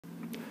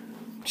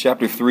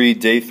Chapter 3,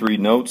 Day 3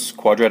 notes,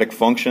 quadratic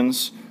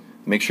functions.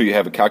 Make sure you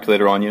have a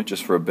calculator on you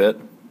just for a bit.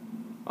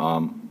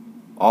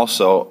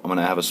 Also, I'm going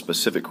to have a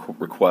specific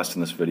request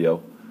in this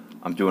video.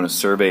 I'm doing a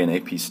survey in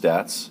AP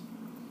Stats.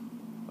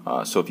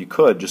 So if you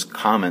could, just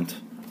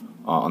comment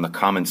on the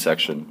comment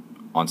section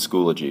on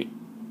Schoology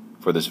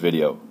for this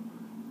video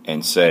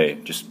and say,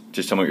 just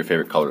tell me what your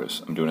favorite color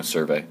is. I'm doing a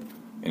survey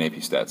in AP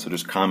Stats. So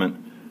just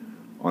comment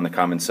on the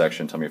comment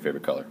section, tell me your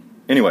favorite color.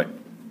 Anyway,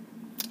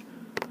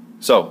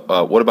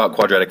 so what about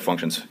quadratic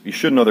functions? You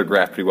should know their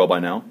graph pretty well by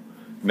now.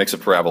 It makes a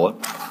parabola.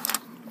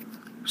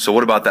 So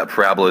what about that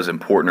parabola is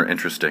important or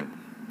interesting?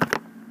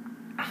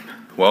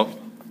 Well,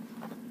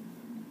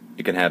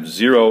 it can have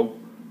 0,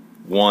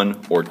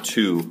 1, or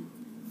 2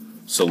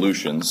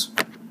 solutions,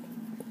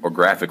 or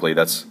graphically,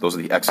 those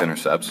are the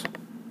x-intercepts.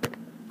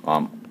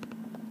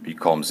 You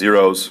call them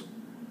zeros,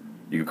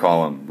 you could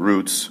call them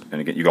roots,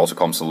 and again, you could also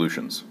call them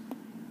solutions.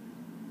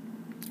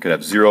 You could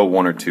have 0,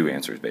 1, or 2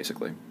 answers,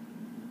 basically.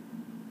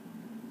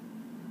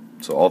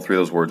 So all three of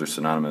those words are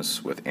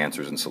synonymous with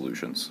answers and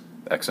solutions.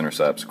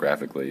 X-intercepts,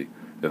 graphically,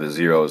 they're the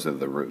zeros, they're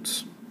the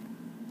roots.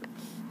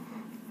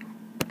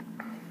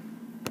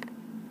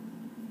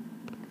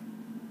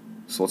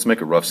 So let's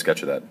make a rough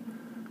sketch of that.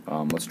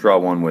 Let's draw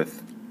one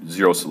with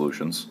 0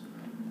 solutions.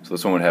 So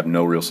this one would have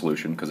no real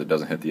solution because it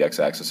doesn't hit the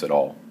x-axis at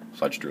all.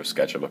 So I just drew a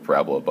sketch of a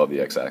parabola above the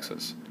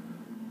x-axis.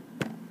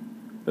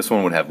 This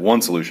one would have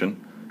 1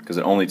 solution because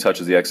it only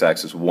touches the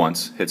x-axis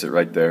once, hits it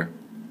right there.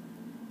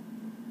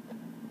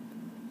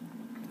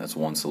 That's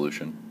 1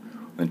 solution.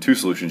 Then 2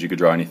 solutions, you could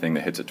draw anything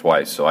that hits it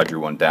twice. So I drew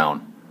one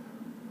down.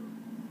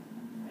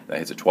 That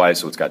hits it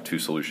twice, so it's got 2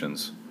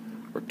 solutions,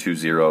 or 2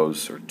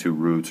 zeros, or 2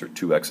 roots, or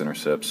 2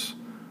 x-intercepts,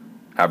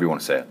 however you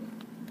want to say it.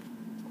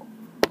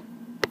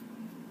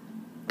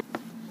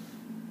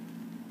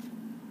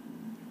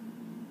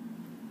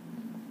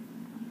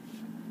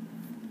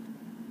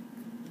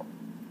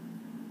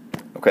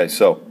 Okay,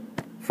 so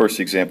first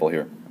example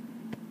here.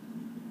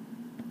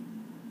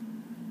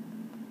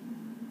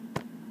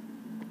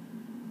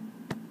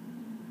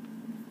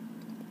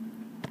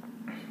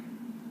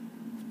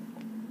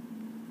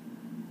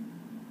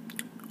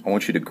 I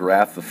want you to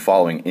graph the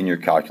following in your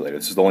calculator.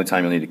 This is the only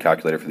time you'll need a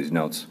calculator for these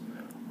notes.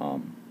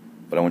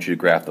 But I want you to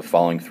graph the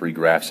following 3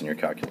 graphs in your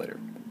calculator.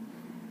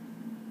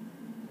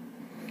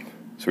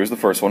 So here's the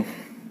first one.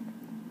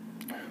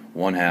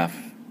 1/2,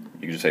 you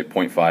can just say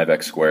 0.5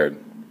 x squared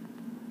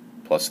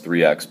plus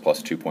 3x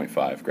plus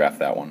 2.5. Graph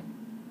that one.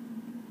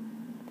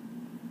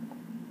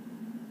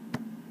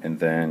 And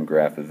then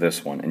graph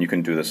this one. And you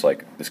can do this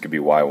like, this could be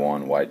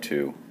y1,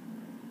 y2.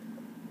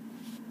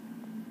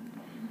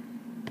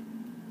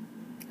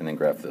 And then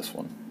graph this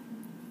one.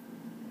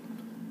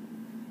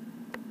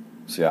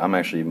 So yeah, I'm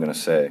actually even going to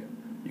say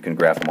you can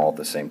graph them all at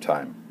the same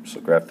time. So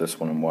graph this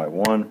one in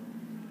y1,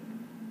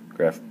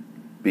 graph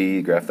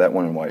B, graph that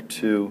one in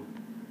y2,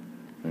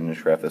 and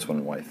just graph this one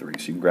in y3.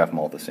 So you can graph them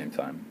all at the same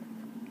time.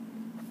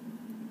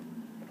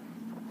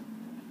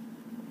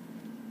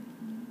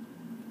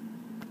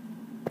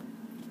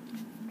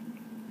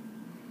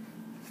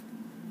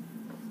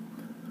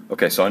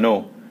 Okay, so I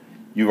know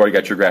you've already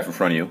got your graph in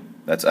front of you.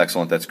 That's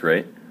excellent, that's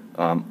great.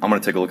 I'm going to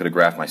take a look at a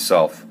graph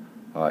myself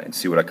and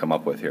see what I come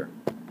up with here.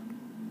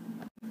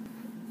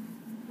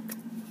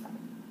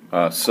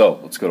 So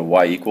let's go to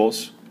y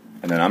equals,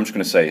 and then I'm just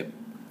going to say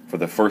for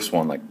the first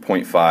one like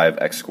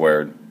 0.5 x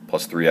squared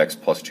plus 3x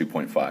plus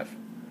 2.5,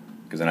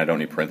 because then I don't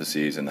need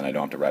parentheses and then I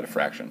don't have to write a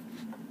fraction.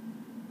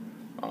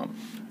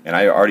 And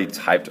I already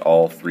typed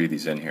all 3 of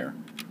these in here,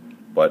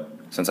 but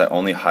since I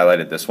only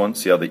highlighted this one,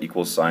 see how the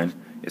equals sign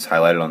is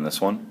highlighted on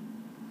this one?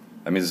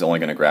 That means it's only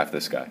going to graph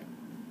this guy.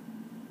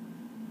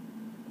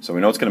 So we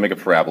know it's going to make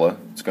a parabola.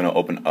 It's going to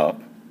open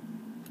up.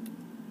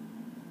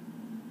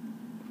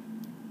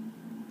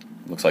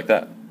 Looks like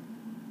that.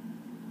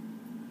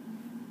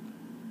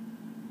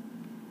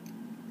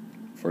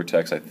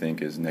 Vertex, I think,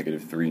 is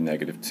 -3,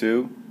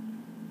 -2.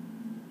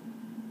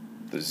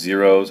 The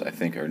zeros, I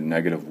think, are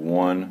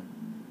 -1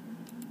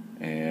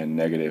 and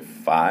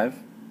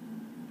 -5.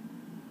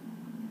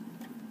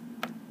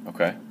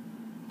 Okay.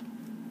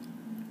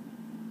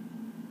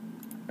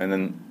 And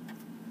then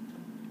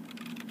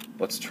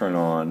let's turn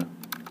on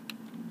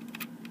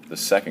the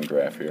second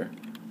graph here.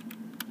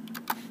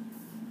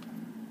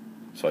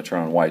 So I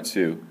turn on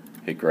y2,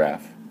 hit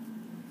graph.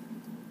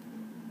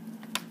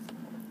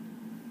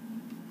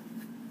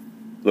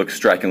 Looks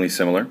strikingly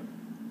similar.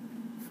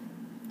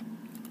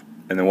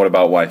 And then what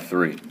about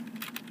y3?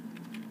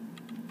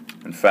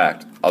 In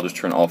fact, I'll just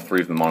turn all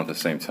 3 of them on at the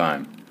same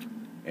time.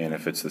 And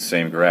if it's the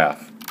same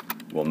graph,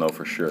 we'll know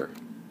for sure.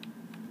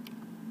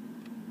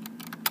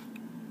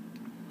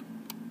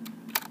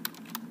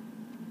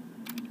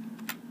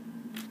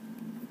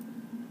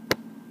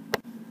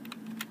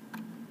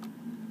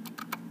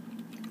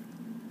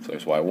 So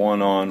there's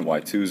y1 on,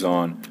 y2's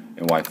on,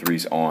 and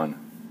y3's on.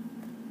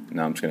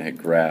 Now I'm just going to hit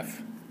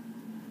graph.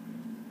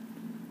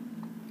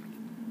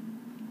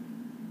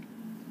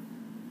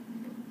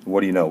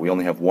 What do you know? We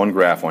only have one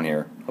graph on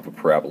here of a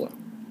parabola.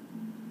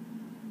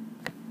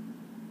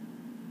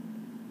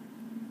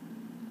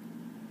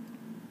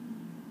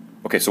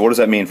 Okay, so what does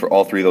that mean for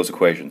all three of those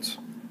equations?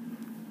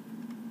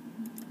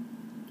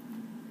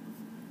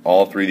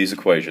 All three of these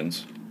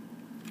equations,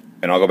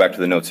 and I'll go back to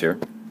the notes here,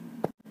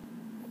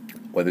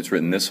 whether it's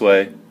written this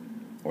way,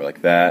 or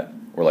like that,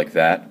 or like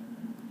that.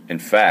 In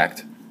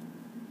fact,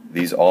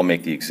 these all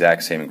make the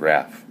exact same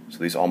graph. So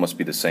these all must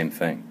be the same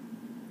thing,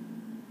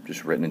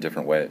 just written in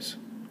different ways.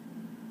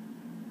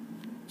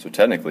 So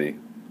technically,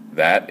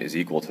 that is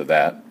equal to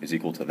that is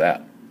equal to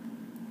that.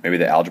 Maybe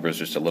the algebra is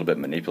just a little bit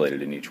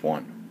manipulated in each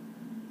one.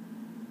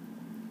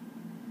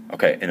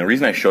 Okay, and the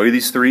reason I show you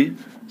these three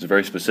is a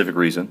very specific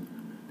reason,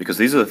 because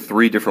these are the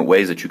three different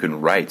ways that you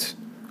can write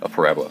a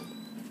parabola.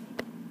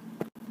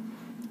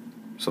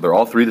 So they're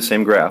all three the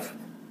same graph,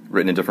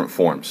 written in different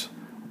forms.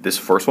 This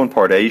first one,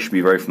 part A, you should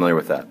be very familiar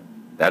with that.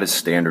 That is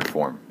standard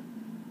form.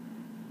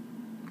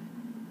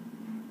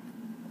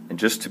 And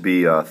just to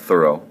be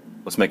thorough,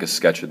 let's make a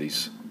sketch of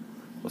these.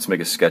 Let's make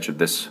a sketch of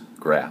this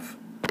graph.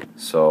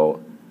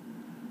 So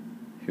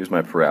here's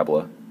my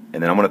parabola,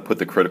 and then I'm going to put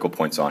the critical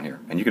points on here.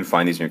 And you can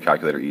find these in your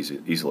calculator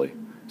easily.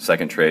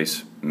 Second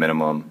trace,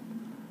 minimum,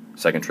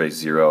 second trace,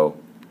 0.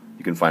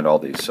 You can find all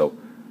these. So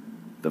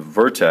the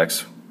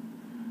vertex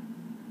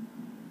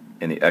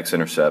and the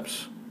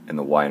x-intercepts and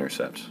the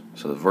y-intercepts.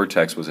 So the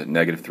vertex was at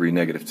 -3,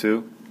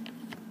 -2.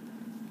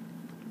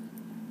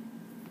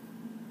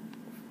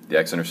 The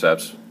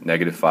x-intercepts,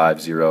 -5,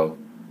 0,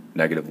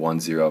 -1,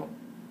 0.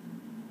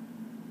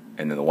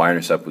 And then the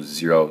y-intercept was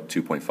 0,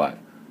 2.5.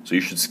 So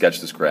you should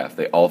sketch this graph.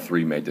 They all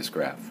three made this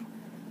graph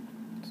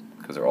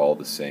because they're all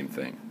the same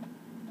thing.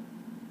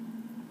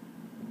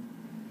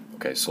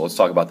 Okay, so let's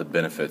talk about the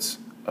benefits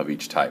of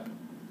each type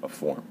of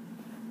form.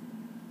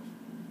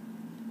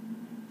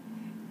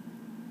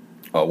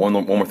 One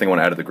more thing I want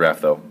to add to the graph,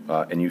 though,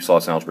 and you saw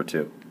this in Algebra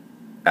 2,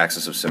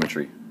 axis of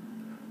symmetry.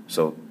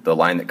 So the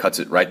line that cuts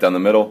it right down the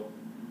middle,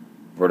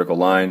 vertical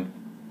line,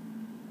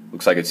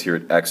 looks like it's here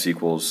at x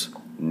equals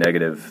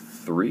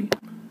 -3.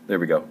 There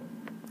we go.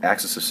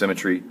 Axis of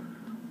symmetry,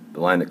 the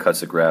line that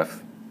cuts the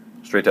graph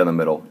straight down the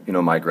middle. You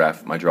know my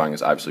graph, my drawing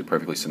is obviously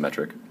perfectly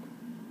symmetric.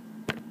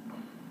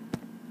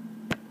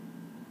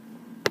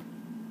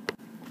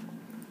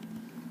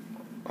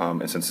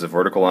 And since it's a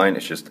vertical line,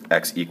 it's just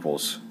x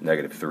equals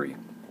 -3,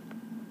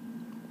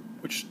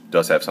 which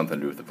does have something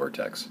to do with the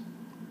vertex.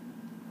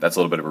 That's a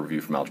little bit of a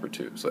review from Algebra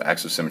 2. So the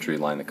axis of symmetry,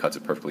 line that cuts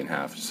it perfectly in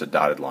half, just a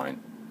dotted line.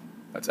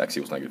 That's x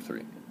equals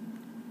 -3.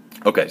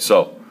 Okay,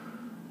 so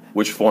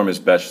which form is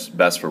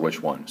best for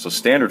which one? So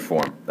standard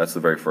form, that's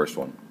the very first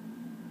one.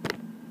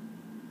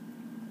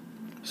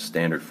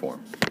 Standard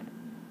form.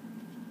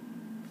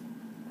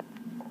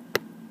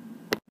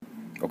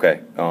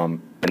 Okay,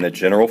 and the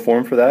general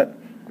form for that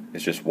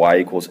is just y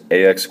equals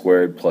ax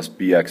squared plus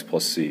bx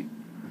plus c.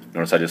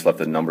 Notice I just left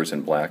the numbers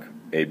in black.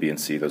 A, b, and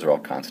c, those are all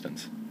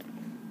constants.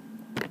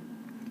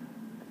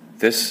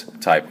 This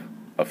type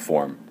of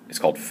form is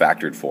called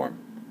factored form.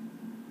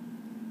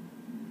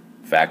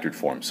 Factored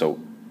form.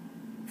 So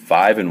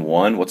 5 and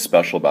 1, what's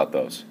special about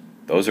those?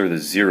 Those are the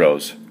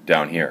zeros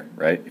down here,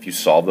 right? If you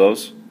solve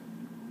those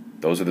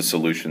are the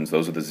solutions,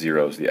 those are the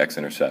zeros, the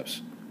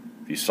x-intercepts.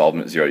 If you solve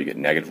them at 0, you get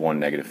 -1,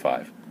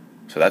 -5.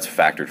 So that's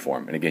factored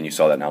form. And again, you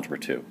saw that in Algebra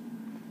 2.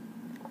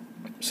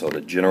 So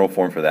the general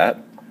form for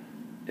that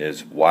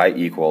is y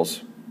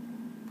equals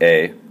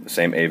a, the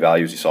same a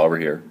values you saw over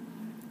here,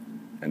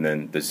 and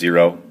then the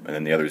 0, and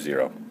then the other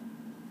 0.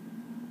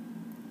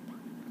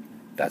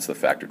 That's the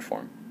factored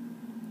form.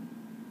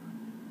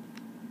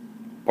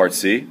 Part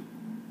C,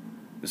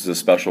 this is a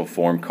special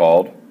form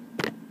called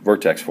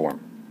vertex form.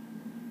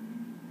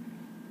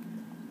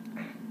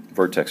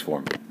 Vertex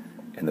form.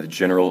 And the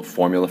general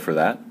formula for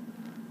that,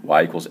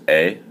 y equals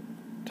a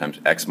times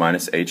x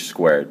minus h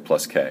squared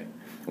plus k.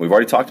 And we've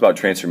already talked about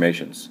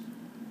transformations.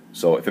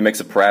 So if it makes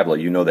a parabola,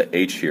 you know that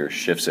h here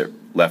shifts it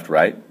left,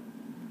 right,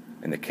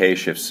 and the k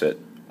shifts it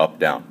up,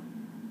 down.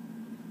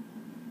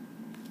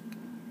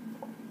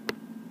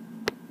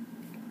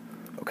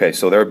 Okay,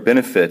 so there are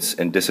benefits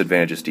and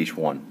disadvantages to each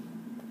one.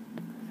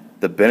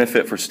 The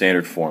benefit for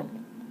standard form,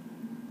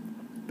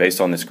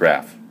 based on this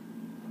graph,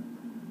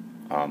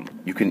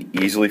 you can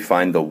easily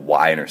find the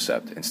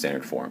y-intercept in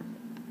standard form.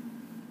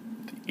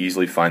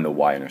 Easily find the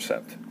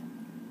y-intercept.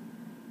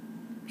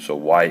 So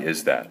why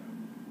is that?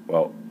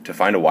 Well, to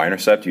find a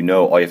y-intercept, you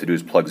know all you have to do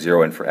is plug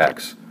 0 in for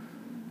x.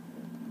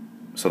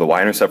 So the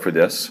y-intercept for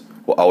this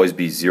will always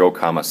be 0,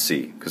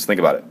 c. Because think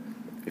about it.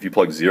 If you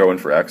plug 0 in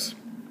for x,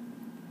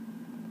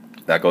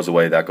 that goes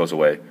away,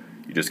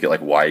 you just get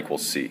like y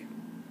equals c.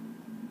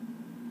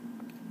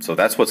 So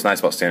that's what's nice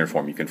about standard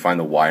form. You can find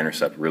the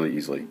y-intercept really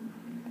easily.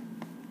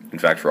 In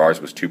fact, for ours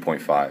it was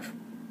 2.5.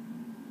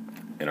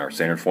 In our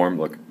standard form,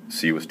 look,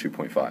 c was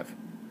 2.5.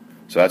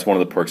 So that's one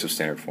of the perks of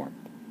standard form.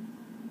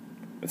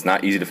 It's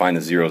not easy to find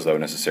the zeros, though,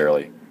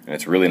 necessarily, and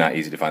it's really not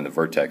easy to find the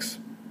vertex.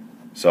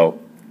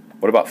 So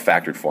what about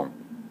factored form?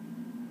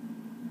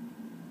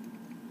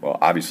 Well,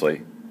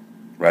 obviously,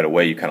 right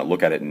away you kind of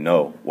look at it and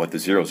know what the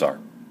zeros are.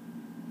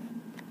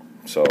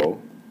 So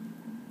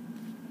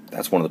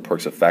that's one of the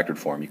perks of factored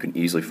form. You can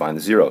easily find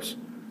the zeros.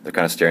 They're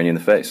kind of staring you in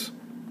the face.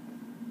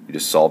 You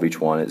just solve each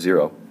one at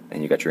 0,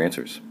 and you got your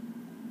answers.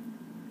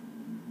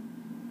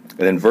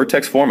 And then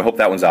vertex form, I hope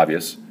that one's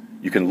obvious.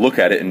 You can look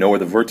at it and know where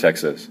the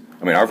vertex is.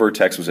 I mean, our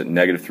vertex was at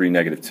 -3,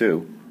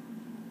 -2.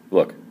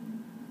 Look,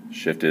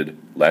 shifted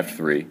left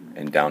 3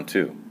 and down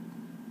 2.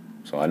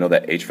 So I know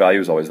that h value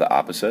is always the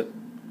opposite.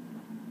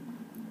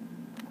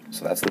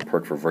 So that's the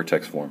perk for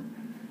vertex form.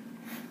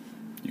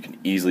 You can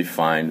easily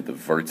find the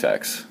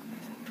vertex.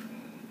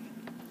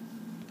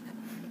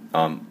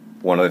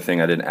 One other thing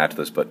I didn't add to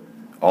this, but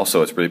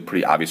also it's really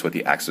pretty obvious what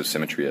the axis of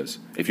symmetry is.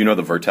 If you know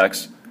the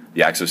vertex,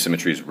 the axis of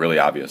symmetry is really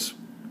obvious.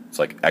 It's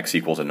like x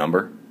equals a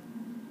number,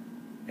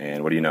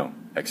 and what do you know?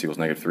 X equals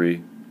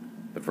 -3.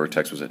 The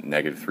vertex was at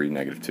 -3,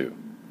 -2.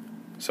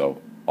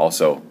 So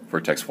also,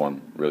 vertex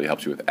form really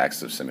helps you with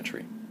axis of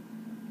symmetry.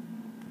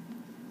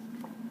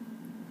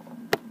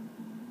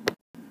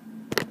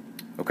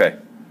 Okay,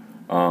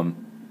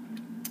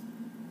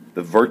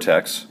 the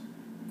vertex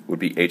would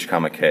be h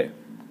comma k.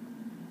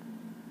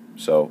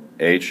 So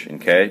h and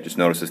k, just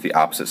notice it's the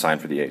opposite sign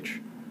for the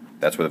h.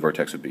 That's where the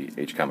vertex would be,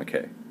 h comma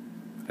k.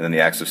 And then the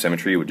axis of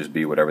symmetry would just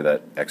be whatever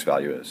that x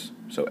value is.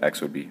 So x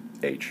would be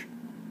h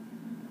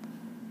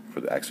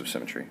for the axis of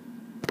symmetry.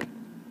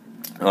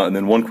 And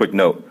then one quick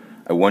note.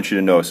 I want you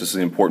to notice, this is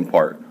the important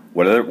part.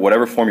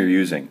 Whatever form you're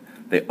using,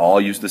 they all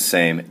use the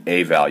same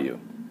a value.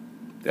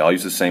 They all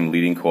use the same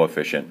leading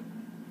coefficient,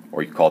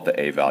 or you can call it the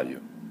a value.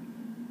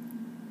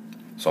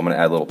 So I'm going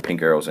to add little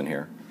pink arrows in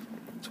here.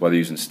 So whether you're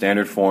using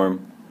standard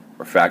form,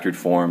 or factored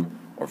form,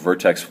 or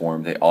vertex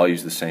form, they all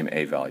use the same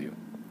a value.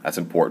 That's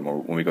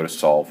important when we go to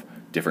solve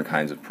different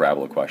kinds of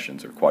parabola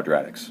questions or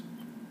quadratics.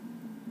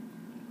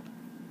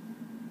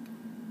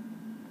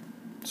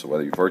 So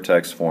whether you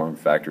vertex form,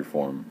 factored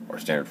form, or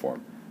standard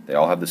form, they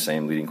all have the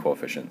same leading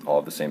coefficient, all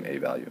have the same a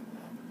value.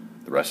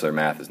 The rest of their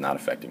math is not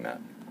affecting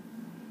that.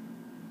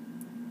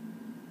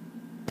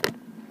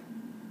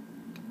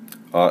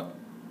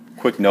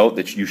 Quick note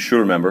that you should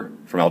remember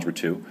from Algebra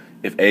 2,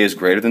 if a is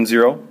greater than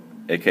 0,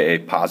 aka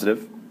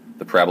positive,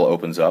 the parabola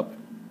opens up,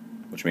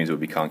 which means it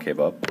would be concave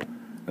up.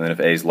 And then if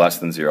a is less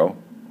than 0,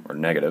 or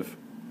negative,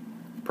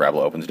 the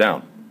parabola opens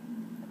down.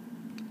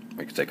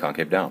 We could say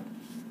concave down.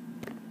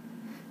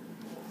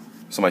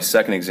 So my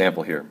second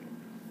example here.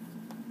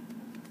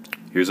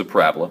 Here's a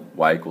parabola,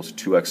 y equals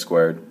 2x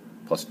squared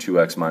plus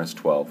 2x minus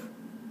 12,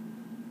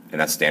 and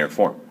that's standard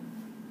form.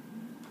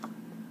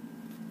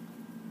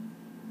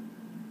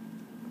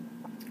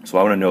 So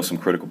I want to know some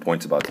critical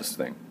points about this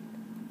thing.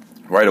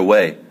 Right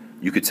away,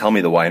 you could tell me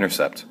the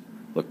y-intercept.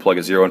 Look, plug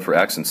a 0 in for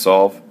x and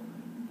solve.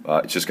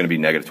 It's just going to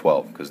be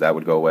 -12, because that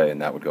would go away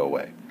and that would go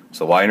away.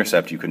 So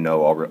y-intercept you can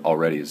know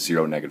already is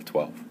 0,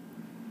 -12.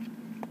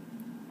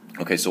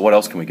 Okay, so what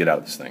else can we get out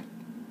of this thing?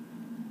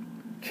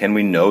 Can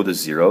we know the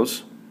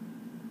zeros?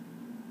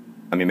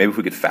 I mean, maybe if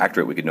we could factor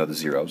it, we could know the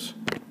zeros.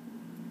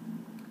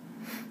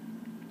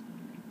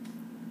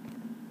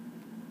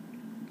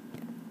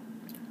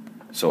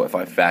 So if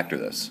I factor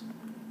this,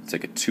 let's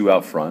take a 2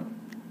 out front.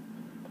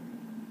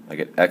 I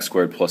get x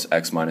squared plus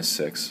x minus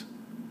 6.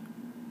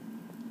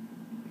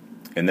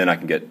 And then I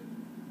can get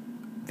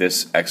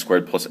this x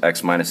squared plus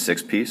x minus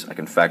 6 piece. I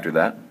can factor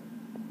that.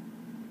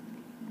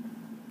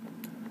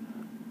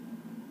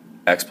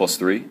 X plus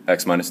 3,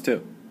 x minus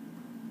 2.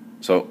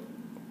 So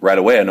right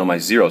away I know my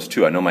zeros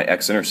too. I know my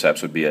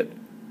x-intercepts would be at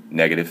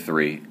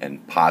 -3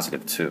 and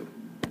 +2.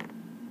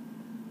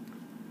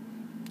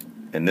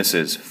 And this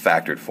is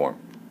factored form.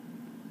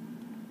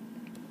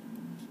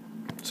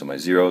 So my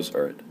zeros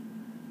are at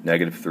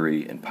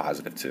 -3 and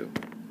 +2.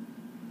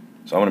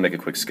 So I want to make a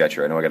quick sketch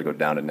here. I know I got to go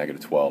down to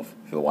 -12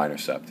 for the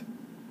y-intercept.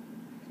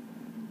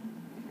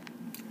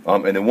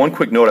 And then one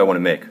quick note I want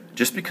to make.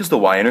 Just because the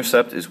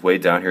y-intercept is way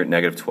down here at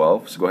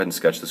 -12, so go ahead and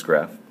sketch this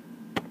graph.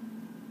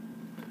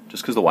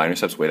 Just because the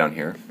y-intercept's way down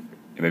here,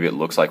 and maybe it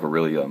looks like we're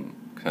really kind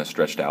of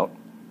stretched out,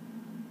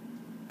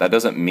 that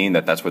doesn't mean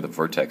that that's where the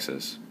vertex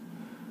is.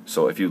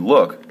 So if you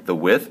look, the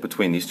width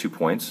between these 2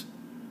 points,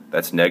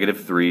 that's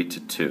 -3 to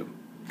 2.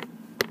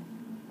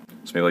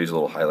 So maybe I'll use a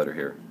little highlighter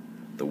here.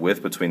 The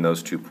width between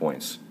those 2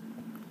 points,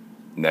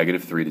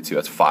 -3 to 2,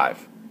 that's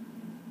 5.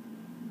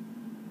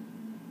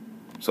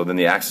 So then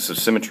the axis of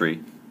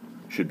symmetry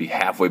should be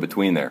halfway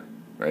between there,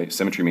 right?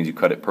 Symmetry means you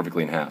cut it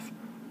perfectly in half.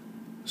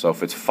 So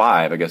if it's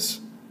 5, I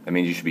guess that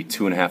means you should be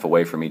 2.5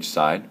 away from each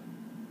side.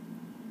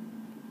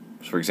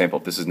 So for example,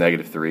 if this is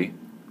 -3,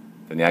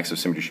 then the axis of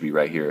symmetry should be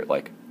right here at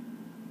like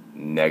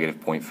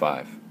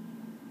 -0.5.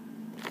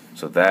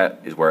 So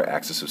that is where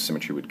axis of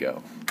symmetry would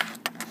go.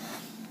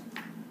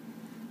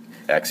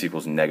 X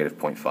equals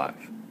 -0.5.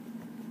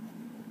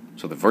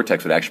 So the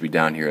vertex would actually be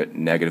down here at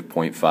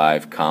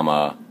 -0.5,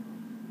 comma,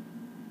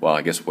 well,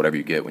 I guess whatever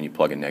you get when you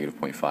plug in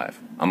 -0.5.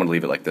 I'm going to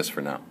leave it like this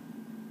for now.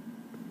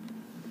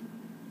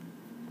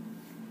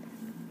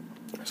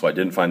 So I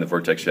didn't find the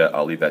vertex yet.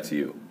 I'll leave that to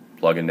you.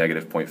 Plug in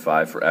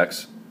 -0.5 for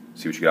x,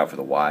 see what you get out for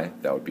the y.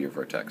 That would be your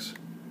vertex.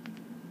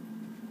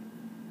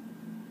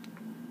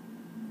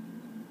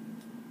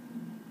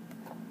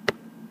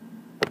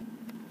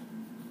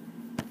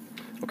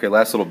 Okay,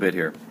 last little bit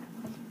here.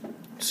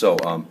 So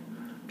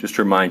just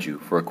to remind you,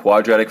 for a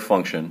quadratic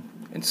function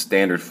in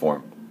standard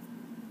form,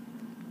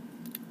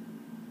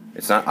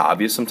 it's not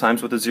obvious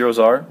sometimes what the zeros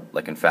are,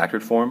 like in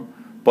factored form,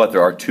 but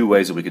there are two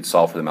ways that we could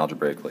solve for them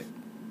algebraically.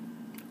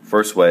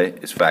 First way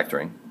is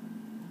factoring,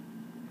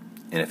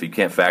 and if you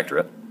can't factor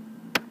it,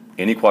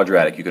 any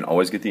quadratic, you can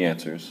always get the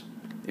answers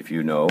if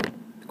you know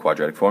the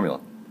quadratic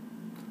formula.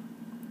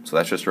 So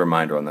that's just a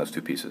reminder on those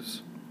two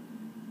pieces.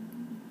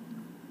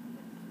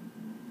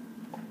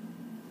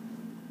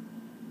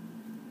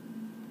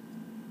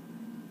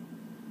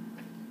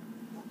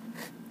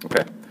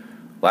 Okay,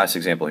 last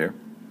example here.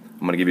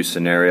 I'm going to give you a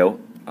scenario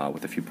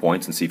with a few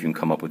points and see if you can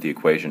come up with the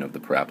equation of the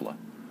parabola.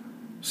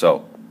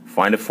 So,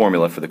 find a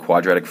formula for the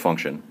quadratic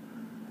function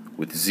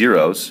with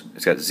zeros.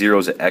 It's got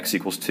zeros at x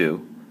equals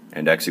 2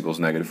 and x equals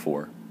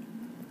 -4.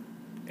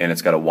 And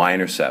it's got a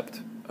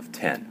y-intercept of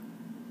 10.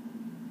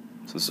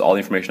 So this is all the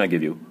information I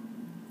give you.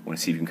 I want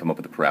to see if you can come up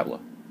with a parabola.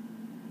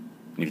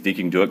 And if you think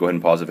you can do it, go ahead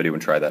and pause the video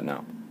and try that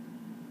now.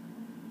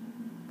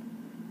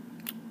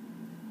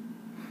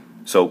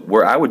 So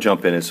where I would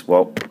jump in is,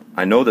 well,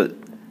 I know that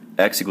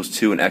x equals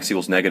 2 and x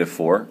equals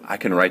 -4. I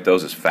can write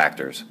those as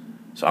factors.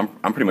 So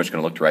I'm pretty much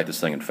going to look to write this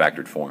thing in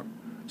factored form.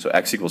 So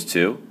x equals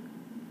 2,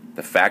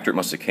 the factor it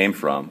must have came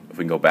from, if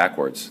we can go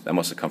backwards, that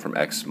must have come from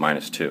x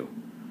minus 2.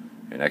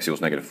 And x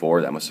equals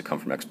 -4, that must have come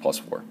from x plus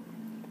 4.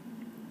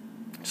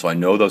 So I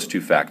know those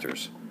two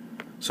factors.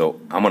 So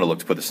I'm going to look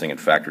to put this thing in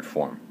factored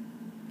form.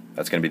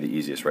 That's going to be the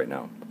easiest right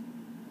now.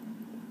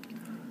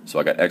 So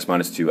I got x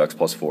minus 2, x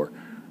plus 4.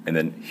 And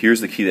then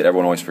here's the key that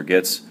everyone always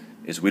forgets,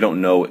 is we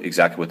don't know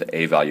exactly what the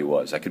a value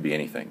was. That could be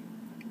anything.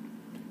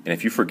 And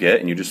if you forget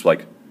and you just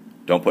like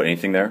don't put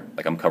anything there,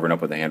 like I'm covering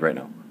up with a hand right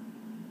now,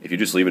 if you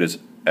just leave it as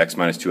x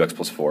minus 2, x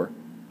plus 4,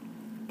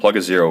 plug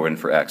a 0 in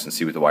for x and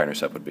see what the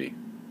y-intercept would be.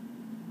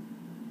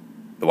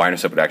 The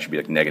y-intercept would actually be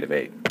like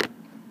 -8.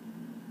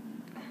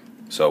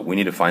 So we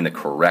need to find the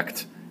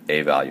correct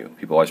a value.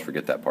 People always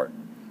forget that part.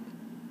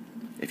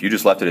 If you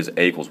just left it as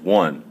a equals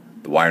 1,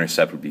 the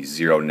y-intercept would be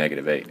 0,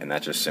 -8, and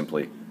that just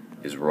simply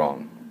is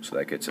wrong. So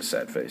that gets a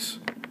sad face.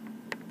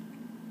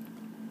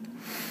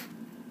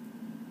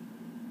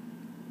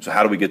 So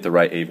how do we get the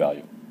right a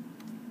value?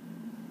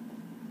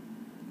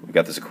 We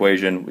got this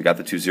equation, we got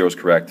the two zeros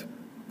correct.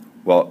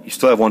 Well, you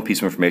still have one piece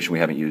of information we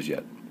haven't used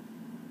yet.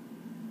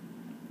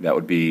 That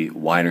would be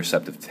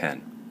y-intercept of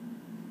 10.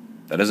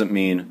 That doesn't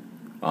mean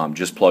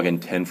just plug in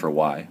 10 for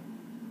y,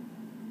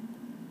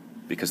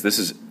 because this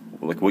is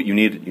like what you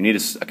need. You need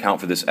to account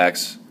for this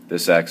x,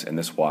 and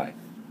this y.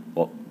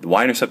 Well, the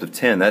y-intercept of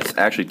 10, that's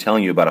actually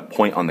telling you about a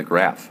point on the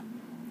graph.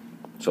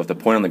 So if the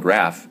point on the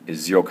graph is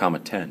 0,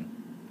 10,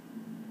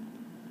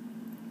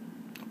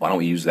 why don't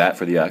we use that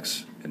for the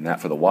x and that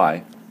for the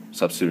y,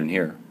 substitute in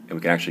here, and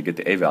we can actually get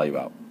the a value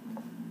out.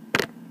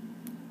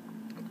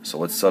 So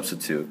let's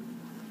substitute.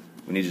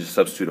 We need to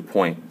substitute a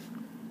point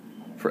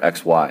for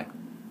x, y.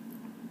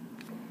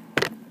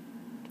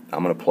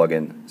 I'm going to plug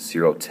in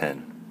 0,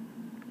 10.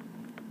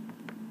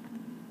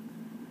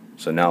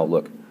 So now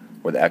look,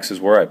 where the x's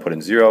were, I put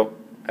in 0.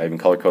 I even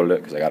color-coded it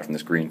because I got it from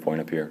this green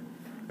point up here.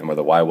 And where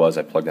the y was,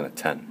 I plugged in a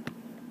 10.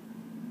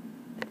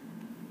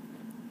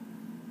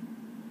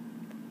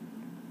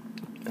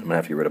 And I'm going to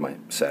have to get rid of my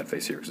sad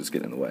face here because it's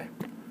getting in the way.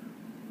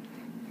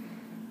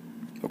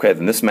 Okay,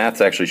 then this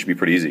math actually should be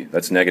pretty easy.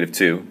 That's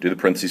 -2. Do the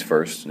parentheses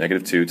first.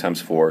 -2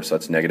 times 4, so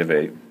that's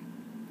 -8.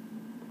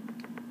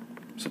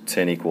 So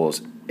 10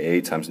 equals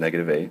a times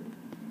 -8.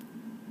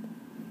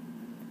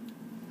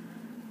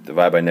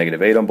 Divide by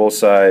 -8 on both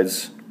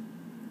sides.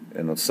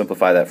 And let's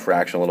simplify that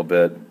fraction a little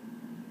bit.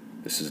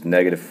 This is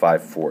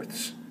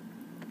 -5/4.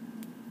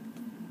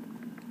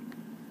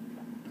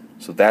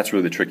 So that's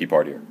really the tricky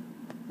part here.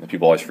 And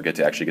people always forget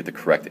to actually get the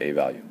correct a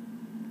value.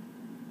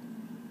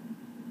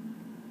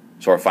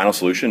 So our final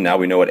solution, now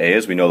we know what a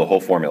is, we know the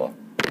whole formula.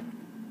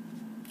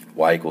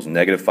 Y equals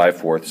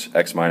 -5/4,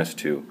 x minus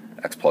 2,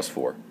 x plus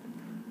 4.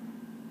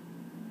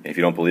 If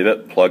you don't believe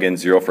it, plug in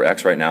 0 for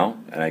x right now,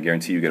 and I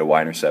guarantee you get a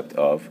y-intercept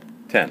of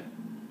 10.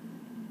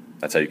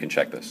 That's how you can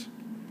check this.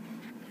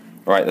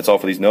 Alright, that's all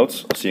for these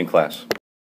notes. I'll see you in class.